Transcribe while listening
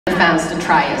fans to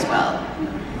try as well?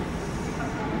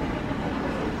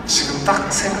 지금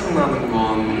딱 생각나는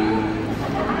건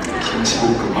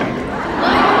김치볶음밥.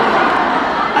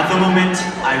 At the moment,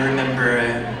 I remember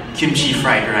kimchi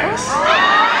fried rice.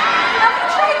 Have you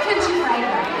tried kimchi fried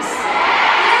rice?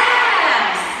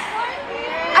 Yes!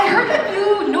 I heard that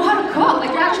you know how to cook, like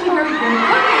you're actually very good at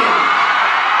cooking.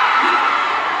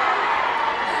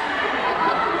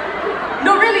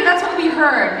 No, really, that's what we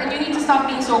heard, and you need to stop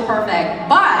being so perfect.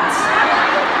 But,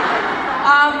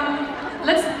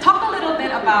 let's talk a little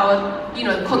bit about,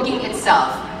 cooking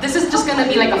itself. This is just gonna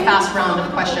be like a fast round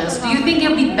of questions. Do you think it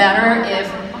would be better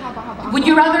would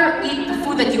you rather eat the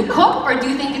food that you cook, or do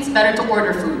you think it's better to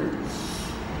order food?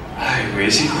 아이,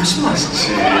 외식 훨씬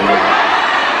맛있지.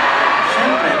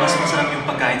 Siyempre, mas masarap yung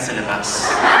pagkain sa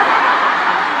labas.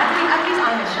 At least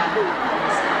honest siya.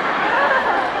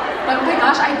 But oh my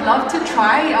gosh, I'd love to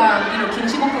try,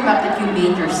 kimchi bokkeumbap that you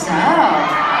made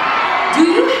yourself. Do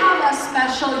you have a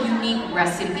special, unique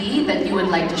recipe that you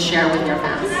would like to share with your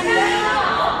fans?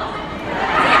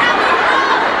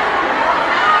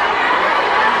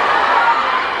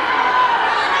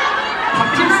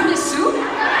 Tiramisu?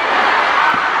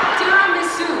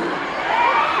 Tiramisu.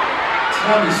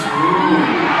 티라미수.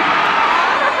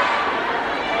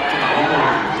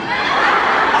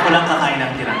 Ako lang kakain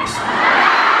ng tiramisu.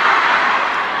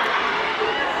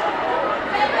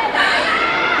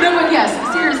 No, but yes,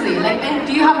 seriously. And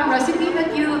do you have a recipe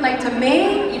that you like to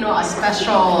make? A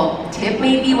special tip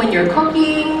maybe when you're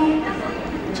cooking?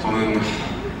 저는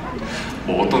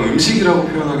뭐 어떤 음식이라고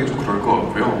표현하기 좀 그럴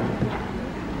것 같고요.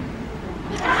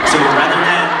 So rather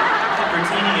than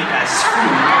pertaining it as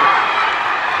food,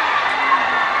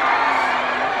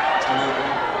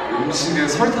 저는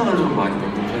음식에 설탕을 좀 많이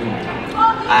넣는 편입니다.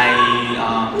 I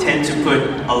tend to put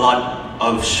a lot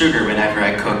of sugar whenever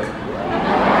I cook.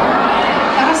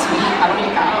 Para sweet, parang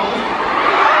ikaw.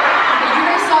 Okay, you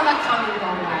guys saw that coming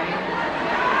though, right?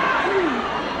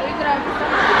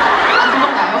 Ano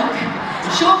tayo?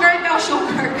 Sugar daw,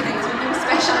 sugar guys. Yung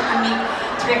special unique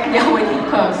trick niya when he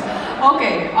cooks.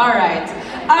 Okay, alright.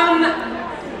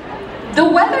 The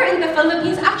weather in the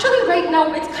Philippines, actually right now,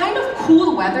 it's kind of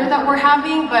cool weather that we're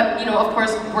having, but of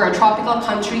course, we're a tropical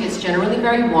country, it's generally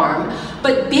very warm.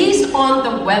 But based on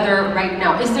the weather right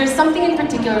now, is there something in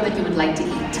particular that you would like to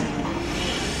eat?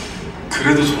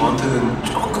 그래도 저한테는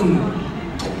조금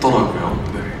덥더라고요.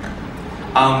 네.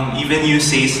 Even you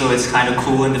say so, it's kind of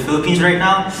cool in the Philippines right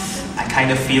now. I kind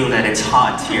of feel that it's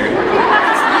hot here.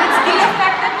 That's the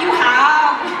effect that you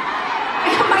have.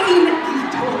 Kaya mainit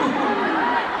dito.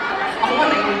 Ako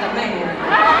wala initan na eh.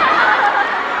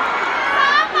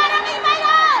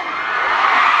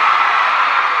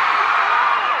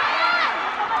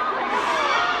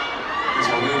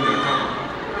 저는 약간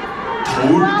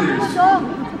더울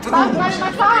때일수록 뜨거운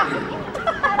음식을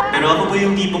Pero ako po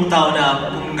yung tipong tao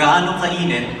na kung gaano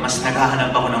kainit, mas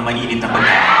naghahanap ako ng mainit na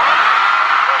pagkain.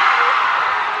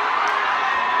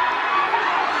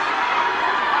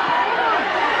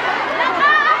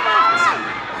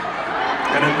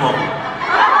 Ganun po.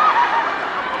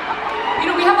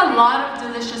 We have a lot of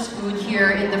delicious food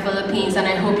here in the Philippines, and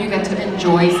I hope you get to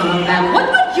enjoy some of them. What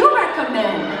would you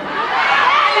recommend?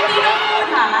 Filipino food,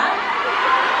 ha?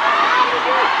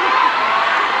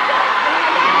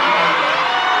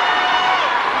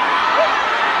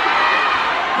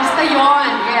 Basta yun,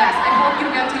 yes. I hope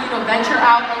you get to, venture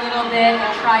out a little bit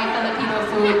and try Filipino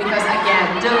food because, again,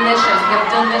 delicious. We have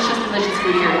delicious, delicious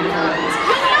food here in the Philippines.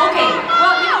 Okay,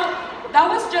 well, that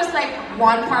was just like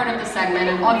one part of the segment,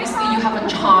 and obviously you have a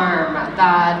charm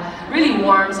that really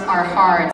warms our hearts.